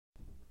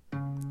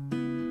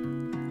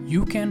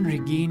you can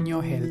regain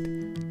your health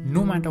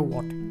no matter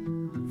what.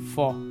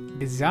 For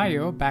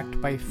desire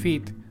backed by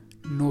faith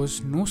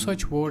knows no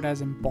such word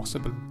as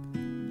impossible.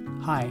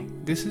 Hi,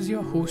 this is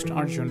your host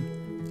Arjun.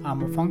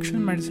 I'm a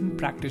functional medicine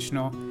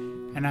practitioner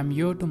and I'm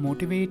here to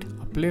motivate,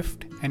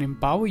 uplift, and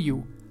empower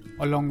you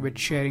along with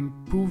sharing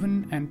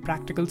proven and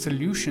practical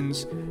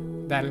solutions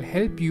that'll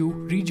help you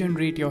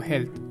regenerate your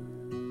health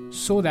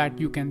so that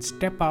you can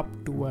step up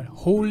to a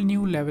whole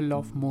new level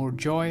of more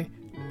joy,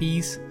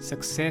 peace,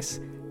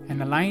 success,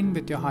 and align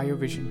with your higher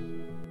vision.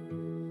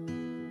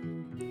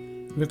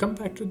 Welcome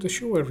back to the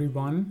show,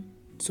 everyone.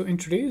 So in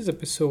today's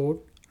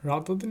episode,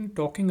 rather than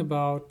talking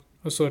about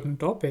a certain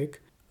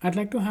topic, I'd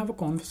like to have a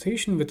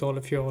conversation with all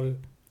of you all,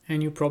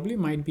 and you probably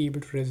might be able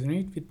to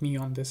resonate with me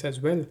on this as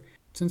well,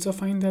 since I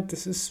find that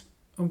this is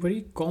a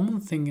very common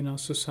thing in our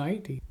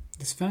society.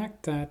 This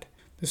fact that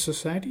the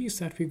societies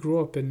that we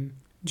grow up in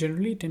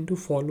generally tend to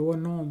follow a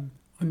norm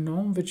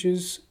which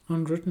is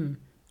unwritten,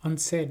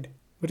 unsaid,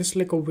 but it's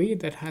like a way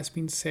that has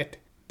been set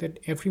that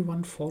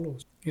everyone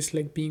follows. It's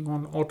like being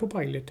on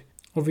autopilot,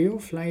 a way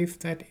of life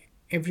that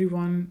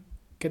everyone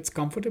gets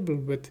comfortable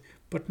with,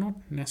 but not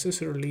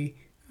necessarily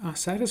are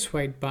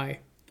satisfied by.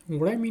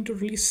 What I mean to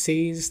really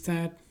say is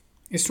that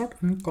it's not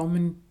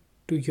uncommon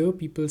to hear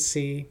people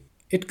say,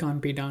 it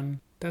can't be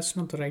done, that's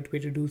not the right way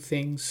to do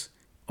things,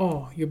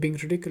 or you're being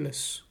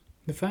ridiculous.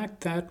 The fact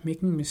that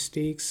making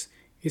mistakes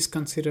is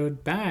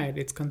considered bad,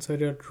 it's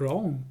considered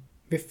wrong,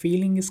 where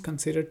failing is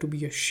considered to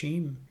be a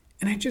shame.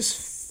 And I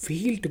just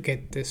fail to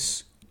get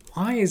this.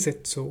 Why is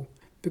it so?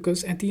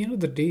 Because at the end of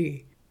the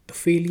day, the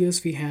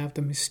failures we have,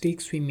 the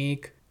mistakes we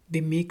make,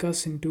 they make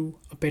us into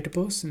a better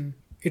person.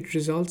 It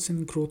results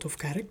in growth of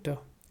character,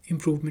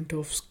 improvement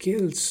of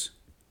skills.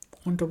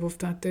 On top of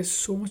that, there's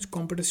so much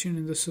competition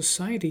in the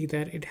society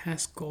that it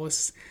has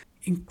caused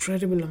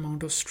incredible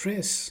amount of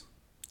stress.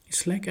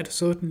 It's like at a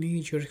certain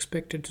age, you're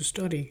expected to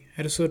study.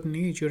 At a certain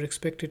age, you're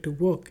expected to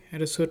work. At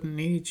a certain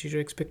age,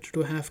 you're expected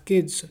to have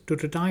kids, to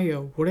retire,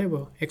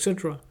 whatever,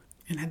 etc.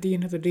 And at the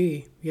end of the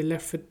day, we are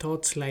left with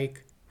thoughts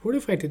like, what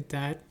if I did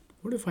that?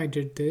 What if I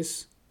did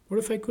this? What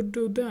if I could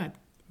do that?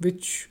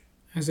 Which,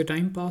 as the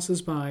time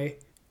passes by,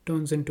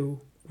 turns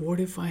into, what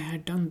if I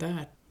had done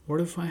that?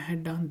 What if I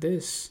had done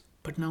this?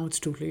 But now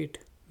it's too late.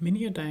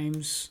 Many a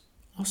times,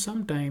 or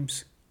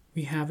sometimes,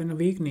 we have an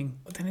awakening,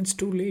 but then it's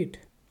too late.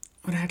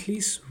 Or at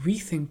least we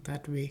think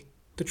that way.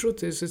 The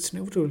truth is, it's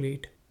never too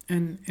late.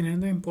 And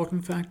another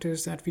important fact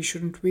is that we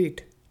shouldn't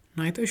wait.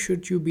 Neither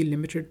should you be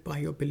limited by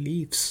your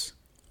beliefs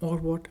or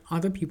what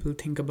other people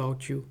think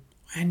about you.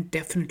 And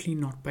definitely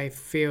not by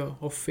fear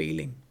of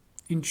failing.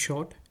 In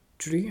short,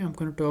 today I'm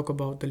going to talk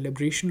about the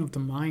liberation of the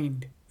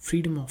mind,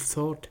 freedom of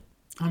thought.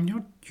 I'm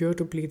not here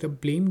to play the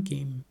blame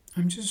game.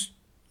 I'm just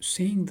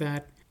saying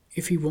that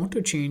if we want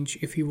to change,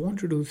 if we want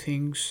to do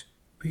things,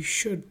 we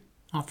should.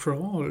 After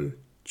all,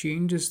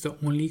 change is the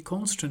only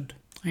constant.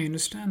 I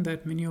understand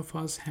that many of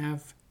us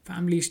have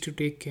families to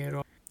take care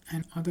of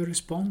and other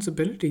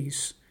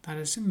responsibilities. That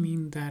doesn't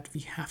mean that we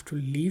have to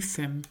leave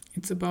them.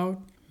 It's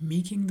about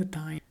making the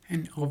time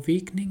and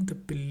awakening the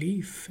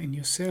belief in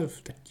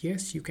yourself that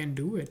yes, you can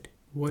do it.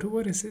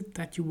 Whatever is it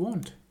that you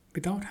want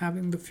without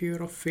having the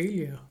fear of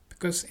failure.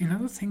 Because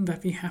another thing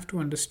that we have to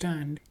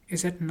understand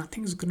is that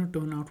nothing's going to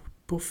turn out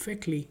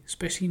perfectly,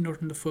 especially not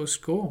in the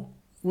first go.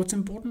 What's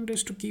important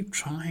is to keep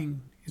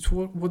trying.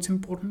 What's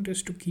important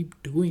is to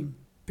keep doing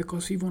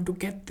because we want to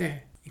get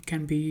there. It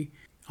can be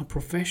a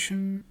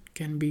profession,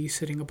 can be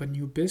setting up a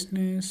new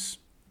business,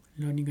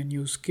 learning a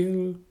new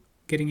skill,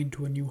 getting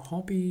into a new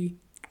hobby,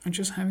 and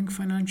just having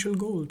financial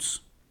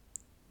goals.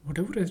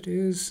 Whatever it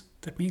is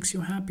that makes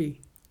you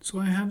happy. So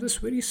I have this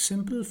very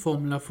simple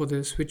formula for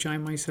this which I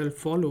myself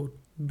followed.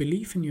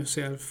 Believe in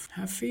yourself,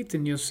 have faith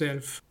in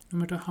yourself, no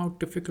matter how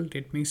difficult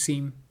it may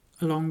seem.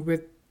 Along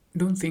with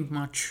don't think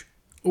much.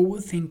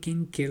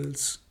 Overthinking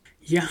kills.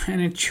 Yeah, and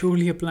it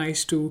surely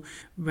applies to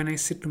when I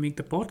sit to make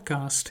the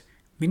podcast.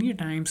 Many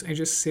times I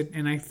just sit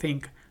and I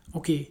think,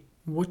 okay,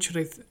 what should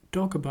I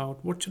talk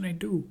about? What should I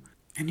do?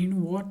 And you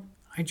know what?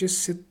 I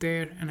just sit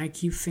there and I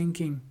keep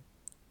thinking.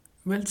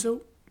 Well,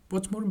 so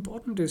what's more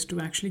important is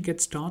to actually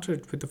get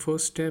started with the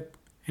first step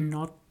and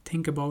not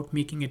think about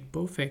making it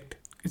perfect.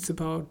 It's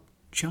about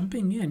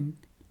jumping in,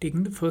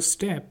 taking the first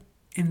step,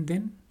 and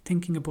then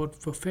thinking about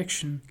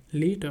perfection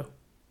later.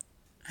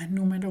 And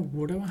no matter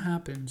whatever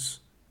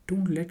happens,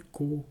 don't let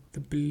go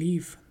the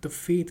belief, the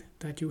faith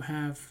that you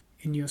have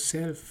in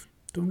yourself.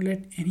 Don't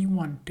let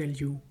anyone tell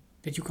you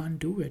that you can't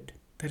do it,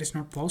 that it's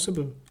not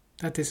possible,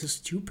 that this is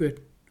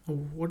stupid, or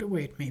whatever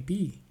it may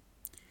be.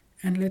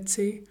 And let's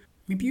say,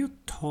 maybe you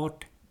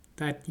thought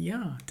that,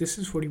 yeah, this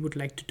is what you would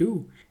like to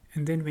do.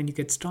 And then when you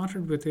get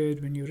started with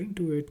it, when you're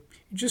into it,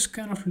 you just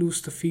kind of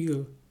lose the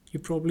feel. You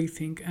probably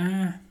think,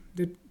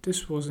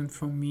 this wasn't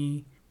for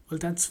me. Well,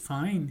 that's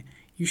fine.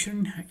 You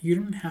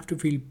don't have to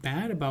feel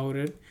bad about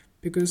it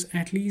because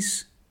at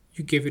least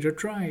you gave it a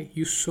try.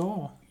 You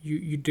saw,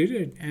 you did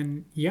it.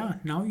 And yeah,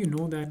 now you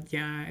know that,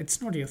 yeah,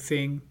 it's not your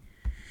thing.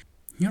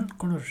 You're not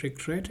going to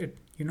regret it.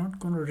 You're not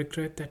going to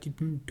regret that you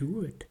didn't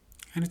do it.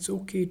 And it's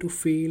okay to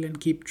fail and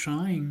keep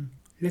trying.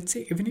 Let's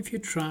say, even if you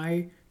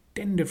try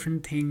 10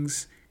 different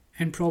things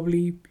and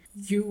probably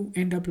you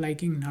end up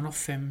liking none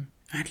of them,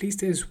 at least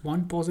there's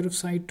one positive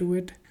side to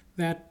it,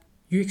 that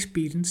you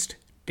experienced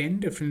 10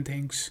 different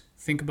things.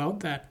 Think about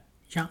that.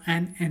 Yeah,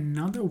 and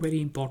another very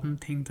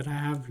important thing that I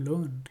have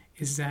learned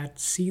is that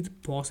see the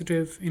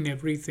positive in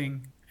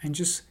everything and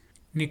just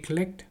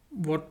neglect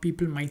what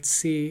people might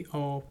say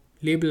or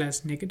label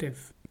as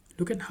negative.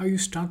 Look at how you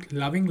start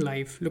loving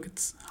life. Look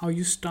at how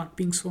you start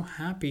being so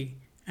happy.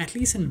 At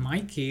least in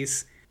my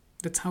case,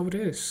 that's how it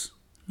is.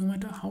 No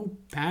matter how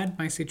bad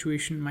my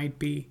situation might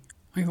be,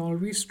 I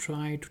always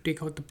try to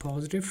take out the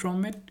positive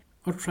from it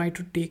or try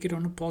to take it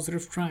on a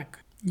positive track.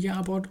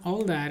 Yeah, about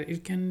all that,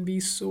 it can be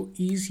so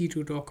easy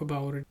to talk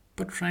about it,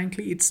 but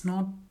frankly, it's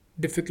not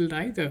difficult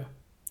either.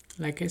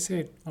 Like I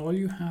said, all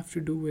you have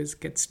to do is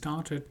get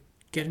started,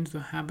 get into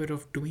the habit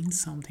of doing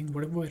something,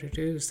 whatever it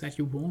is that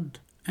you want.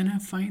 And I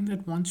find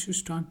that once you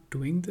start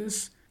doing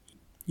this,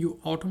 you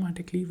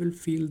automatically will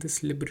feel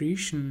this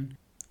liberation.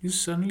 You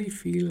suddenly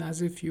feel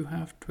as if you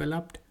have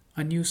developed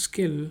a new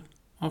skill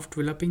of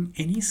developing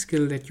any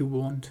skill that you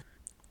want.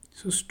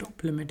 So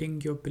stop limiting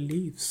your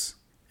beliefs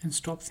and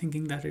stop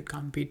thinking that it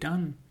can't be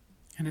done.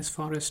 And as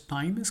far as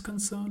time is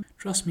concerned,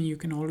 trust me, you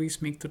can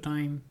always make the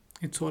time.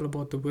 It's all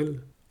about the will.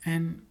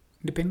 And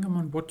depending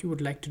on what you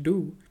would like to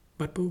do,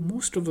 but for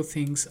most of the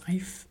things,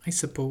 I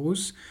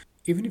suppose,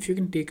 even if you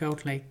can take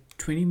out like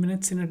 20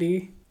 minutes in a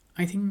day,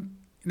 I think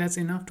that's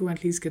enough to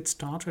at least get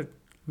started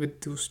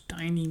with those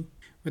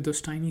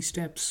tiny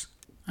steps.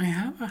 I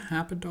have a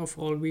habit of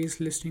always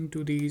listening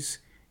to these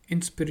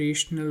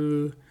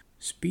inspirational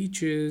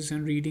speeches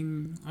and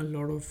reading a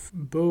lot of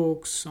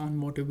books on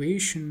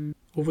motivation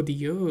over the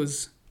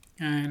years.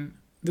 And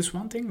this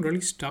one thing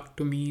really stuck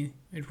to me.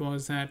 It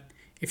was that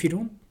if you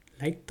don't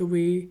like the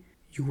way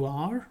you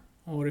are,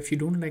 or if you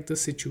don't like the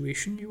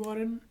situation you are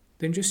in,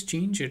 then just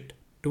change it.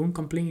 Don't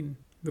complain,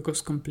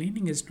 because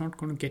complaining is not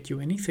going to get you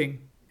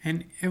anything.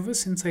 And ever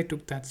since I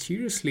took that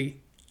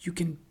seriously, you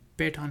can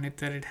bet on it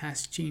that it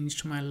has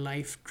changed my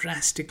life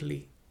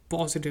drastically,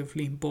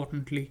 positively,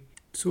 importantly.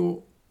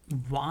 So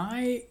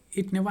why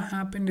it never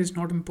happened is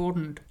not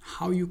important.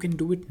 How you can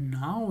do it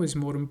now is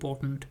more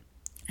important.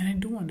 And I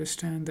do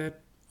understand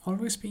that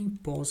always being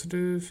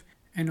positive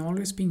and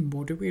always being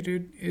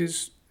motivated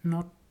is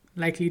not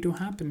likely to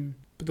happen.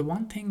 But the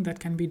one thing that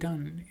can be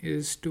done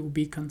is to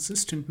be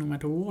consistent no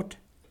matter what.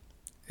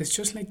 It's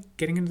just like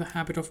getting into the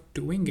habit of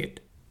doing it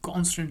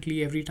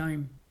constantly every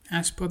time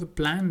as per the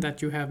plan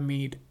that you have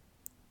made.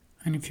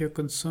 And if you're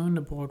concerned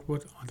about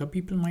what other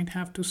people might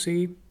have to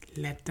say,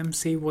 let them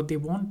say what they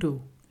want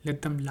to.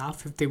 Let them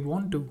laugh if they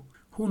want to.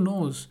 Who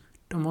knows?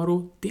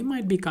 Tomorrow they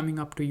might be coming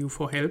up to you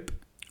for help.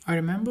 I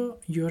remember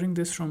hearing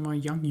this from a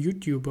young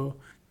YouTuber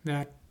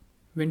that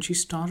when she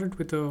started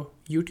with a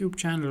YouTube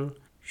channel,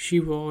 she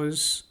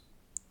was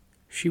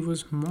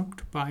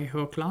mocked by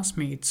her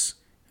classmates,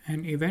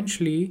 and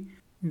eventually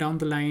down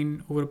the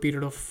line over a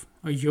period of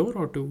a year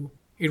or two,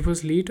 it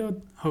was later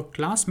her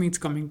classmates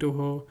coming to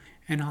her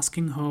and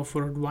asking her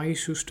for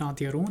advice to start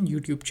their own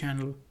YouTube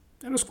channel.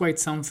 That was quite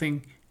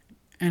something,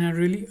 and I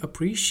really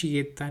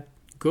appreciate that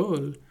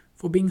girl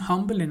for being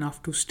humble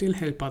enough to still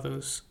help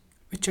others,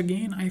 which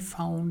again I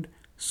found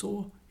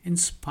so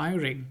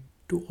inspiring,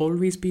 to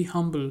always be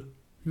humble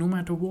no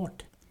matter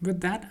what.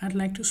 With that, I'd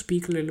like to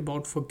speak a little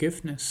about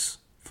forgiveness,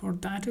 for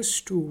that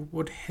is too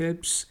what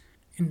helps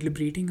in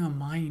liberating our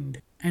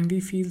mind, and we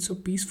feel so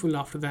peaceful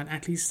after that.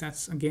 At least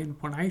that's again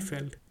what I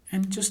felt.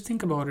 And just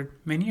think about it,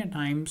 many a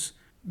times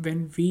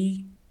when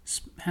we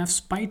have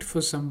spite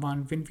for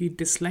someone, when we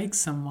dislike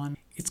someone,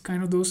 it's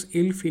kind of those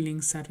ill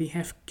feelings that we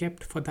have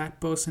kept for that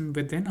person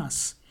within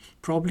us.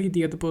 Probably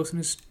the other person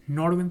is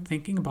not even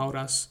thinking about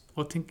us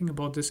or thinking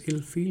about this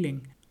ill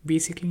feeling,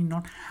 basically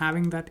not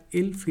having that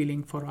ill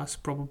feeling for us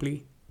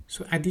probably.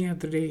 So at the end of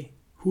the day,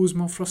 who's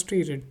more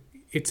frustrated?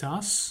 It's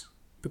us,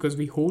 because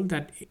we hold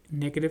that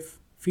negative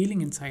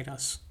feeling inside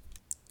us.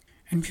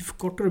 And we've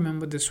got to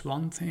remember this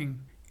one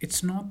thing.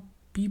 It's not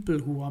people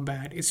who are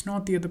bad. It's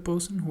not the other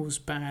person who's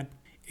bad.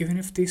 Even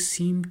if they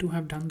seem to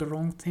have done the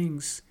wrong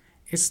things,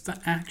 it's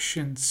the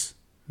actions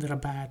that are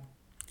bad.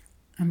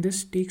 And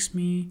this takes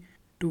me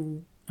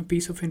to a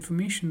piece of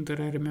information that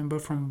I remember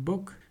from a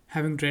book,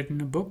 having read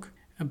in a book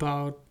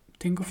about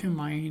think of your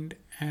mind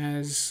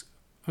as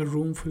a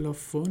room full of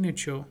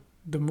furniture.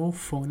 The more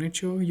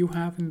furniture you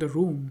have in the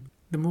room,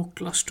 the more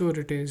clustered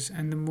it is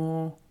and the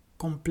more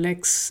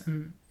complex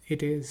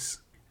it is.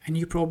 And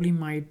you probably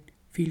might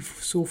feel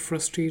so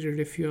frustrated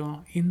if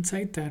you're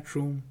inside that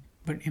room.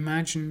 But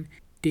imagine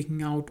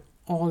taking out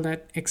all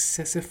that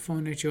excessive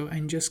furniture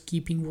and just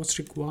keeping what's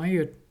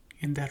required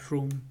in that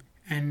room.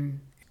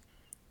 And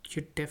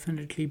you're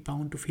definitely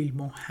bound to feel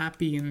more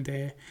happy in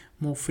there,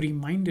 more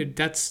free-minded.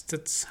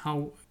 That's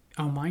how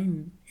our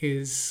mind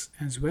is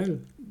as well.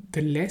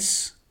 The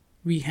less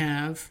we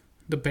have,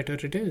 the better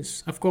it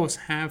is. Of course,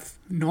 have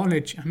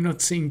knowledge. I'm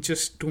not saying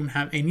just don't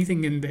have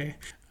anything in there.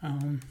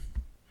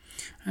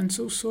 And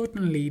so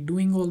certainly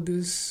doing all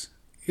this,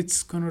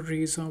 it's gonna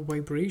raise our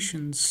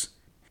vibrations.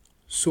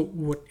 So,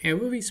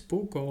 whatever we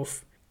spoke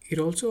of, it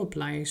also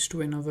applies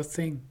to another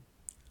thing,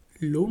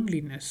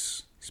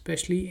 loneliness,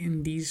 especially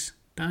in these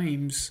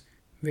times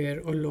where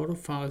a lot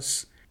of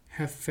us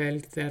have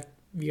felt that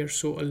we are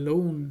so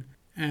alone,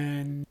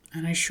 and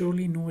I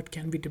surely know it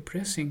can be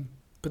depressing.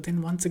 But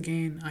then once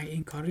again, I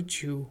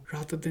encourage you,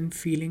 rather than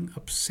feeling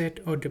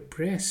upset or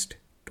depressed,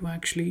 to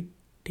actually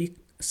take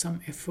some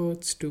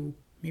efforts to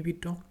maybe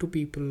talk to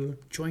people,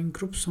 join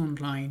groups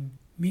online,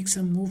 make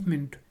some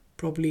movement,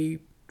 probably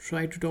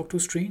try to talk to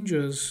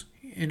strangers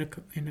in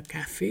a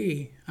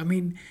cafe. I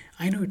mean,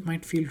 I know it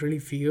might feel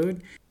really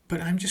weird,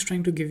 but I'm just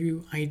trying to give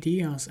you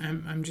ideas.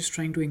 I'm just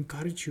trying to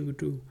encourage you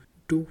to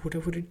do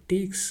whatever it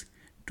takes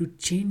to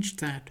change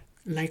that.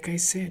 Like I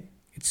said,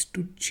 it's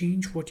to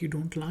change what you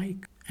don't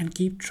like and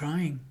keep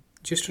trying.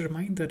 Just a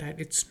reminder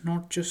that it's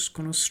not just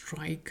gonna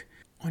strike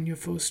on your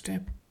first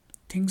step.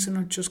 Things are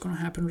not just gonna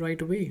happen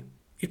right away.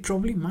 It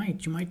probably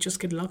might. You might just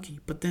get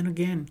lucky. But then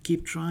again,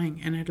 keep trying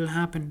and it'll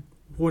happen.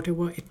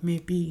 Whatever it may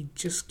be,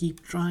 just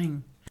keep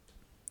trying.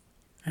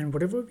 And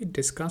whatever we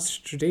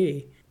discussed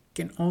today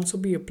can also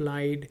be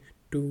applied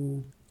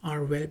to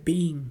our well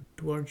being,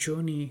 to our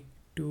journey,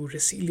 to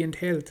resilient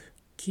health.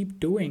 Keep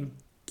doing,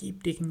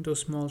 keep taking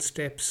those small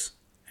steps,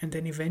 and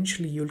then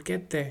eventually you'll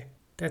get there.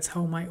 That's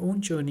how my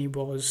own journey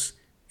was,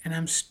 and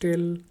I'm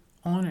still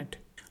on it.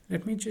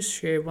 Let me just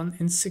share one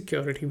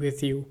insecurity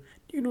with you.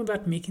 Do you know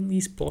that making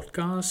these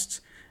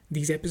podcasts,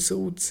 these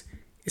episodes,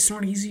 it's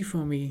not easy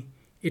for me.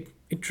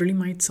 It really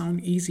might sound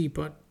easy,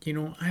 but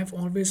I've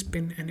always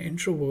been an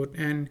introvert,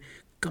 and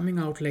coming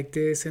out like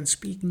this and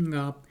speaking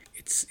up,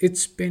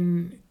 it's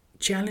been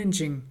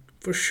challenging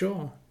for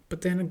sure.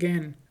 But then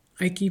again,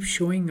 I keep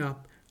showing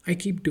up, I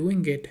keep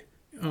doing it,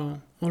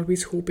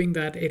 always hoping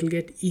that it'll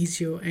get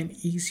easier and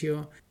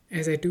easier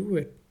as I do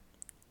it.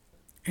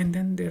 And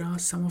then there are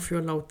some of you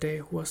all out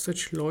there who are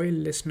such loyal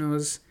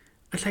listeners.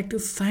 I'd like to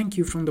thank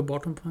you from the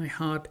bottom of my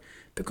heart,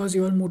 because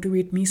you all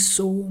motivate me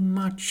so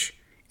much.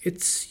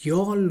 It's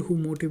y'all who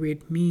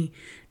motivate me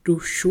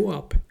to show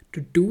up, to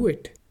do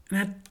it. And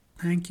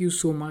I thank you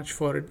so much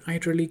for it.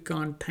 I really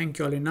can't thank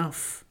y'all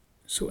enough.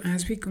 So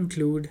as we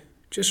conclude,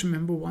 just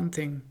remember one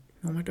thing.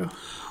 No matter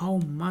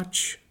how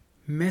much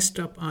messed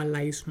up our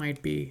lives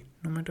might be,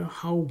 no matter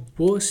how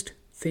worst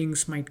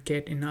things might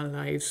get in our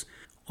lives,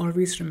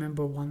 always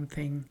remember one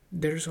thing.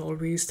 There's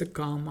always the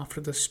calm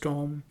after the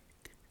storm.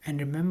 And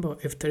remember,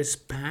 if there's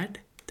bad,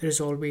 there's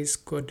always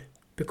good.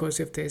 Because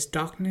if there's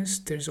darkness,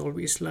 there's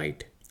always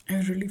light. I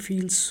really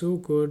feel so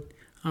good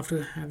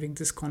after having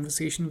this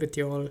conversation with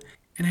y'all,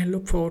 and I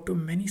look forward to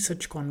many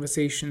such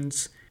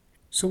conversations.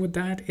 So with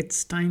that,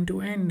 it's time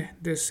to end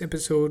this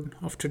episode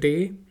of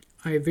today.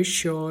 I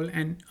wish y'all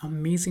an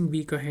amazing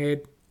week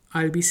ahead.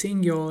 I'll be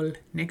seeing y'all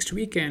next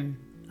weekend.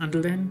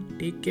 Until then,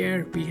 take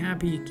care, be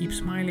happy, keep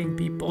smiling,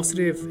 be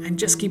positive, and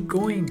just keep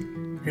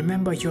going.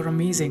 Remember, you're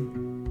amazing.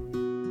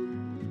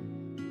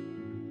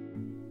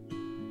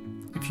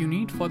 If you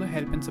need further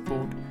help and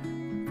support,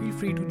 feel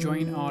free to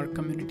join our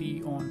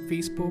community on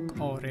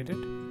Facebook or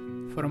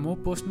Reddit. For a more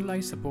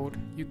personalized support,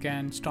 you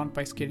can start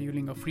by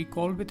scheduling a free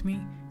call with me.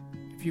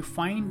 If you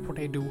find what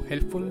I do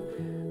helpful,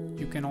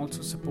 you can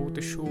also support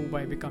the show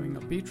by becoming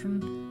a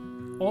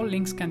patron. All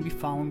links can be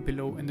found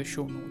below in the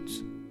show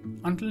notes.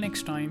 Until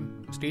next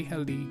time, stay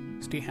healthy,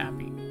 stay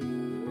happy.